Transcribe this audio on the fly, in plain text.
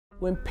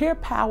When Peer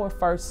Power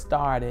first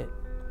started,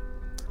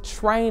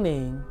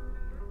 training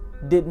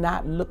did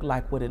not look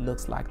like what it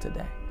looks like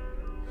today.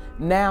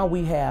 Now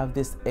we have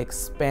this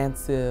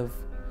expansive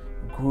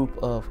group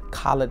of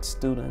college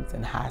students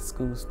and high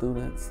school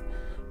students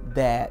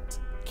that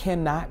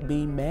cannot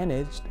be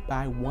managed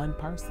by one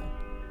person.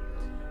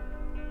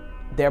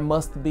 There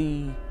must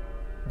be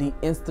the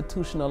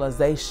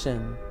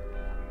institutionalization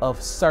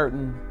of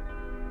certain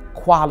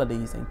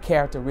qualities and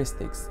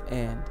characteristics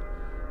and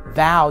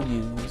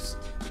values,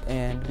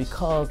 and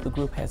because the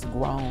group has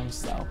grown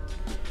so,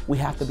 we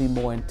have to be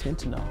more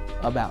intentional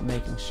about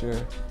making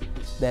sure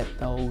that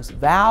those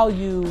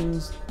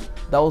values,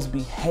 those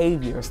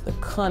behaviors, the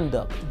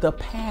conduct, the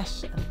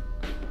passion,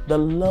 the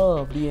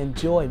love, the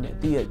enjoyment,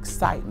 the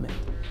excitement,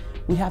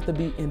 we have to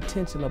be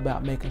intentional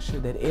about making sure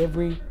that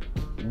every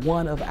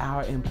one of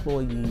our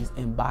employees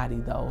embody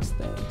those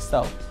things.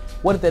 So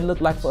what did that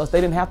look like for us?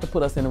 They didn't have to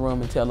put us in a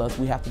room and tell us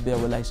we have to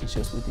build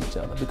relationships with each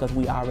other, because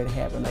we already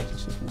had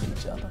relationships with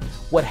each other.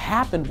 What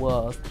happened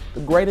was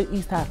the Greater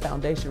East High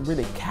Foundation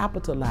really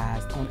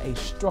capitalized on a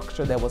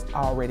structure that was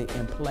already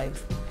in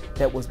place,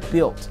 that was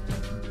built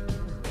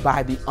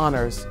by the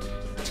honors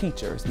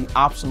teachers, the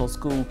optional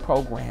school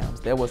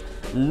programs. There was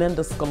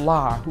Linda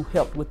Scalar, who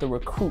helped with the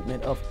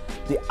recruitment of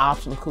the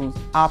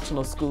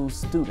optional school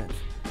students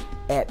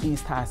at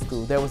East High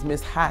School. There was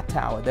Miss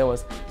Hightower. There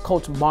was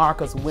Coach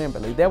Marcus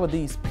Wimberly. There were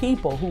these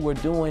people who were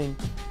doing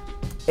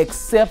an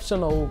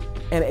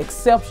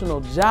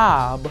exceptional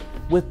job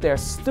with their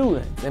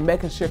students and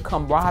making sure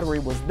camaraderie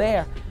was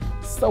there.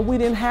 So we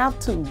didn't have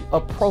to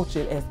approach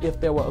it as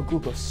if there were a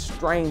group of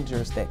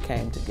strangers that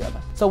came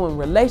together. So when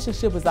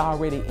relationship is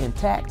already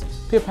intact,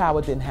 Peer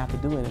Power didn't have to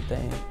do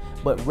anything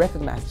but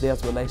recognize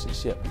there's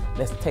relationship.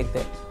 Let's take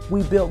that.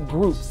 We built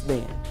groups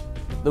then.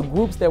 The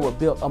groups that were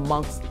built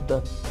amongst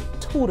the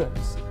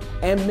tutors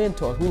and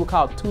mentors. We were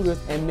called tutors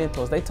and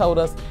mentors. They told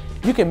us,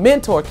 you can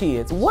mentor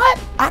kids. What?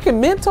 I can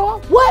mentor?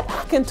 What?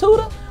 I can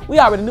tutor? We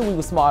already knew we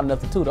were smart enough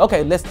to tutor.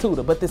 Okay, let's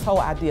tutor. But this whole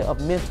idea of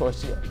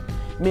mentorship,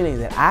 meaning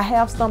that I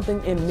have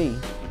something in me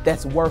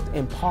that's worth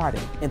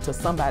imparting into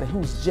somebody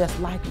who's just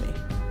like me,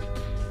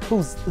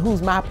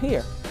 who's my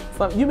peer.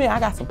 So you mean I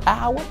got some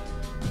power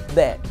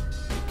that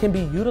can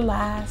be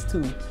utilized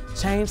to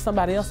change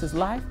somebody else's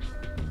life?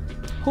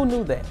 Who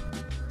knew that?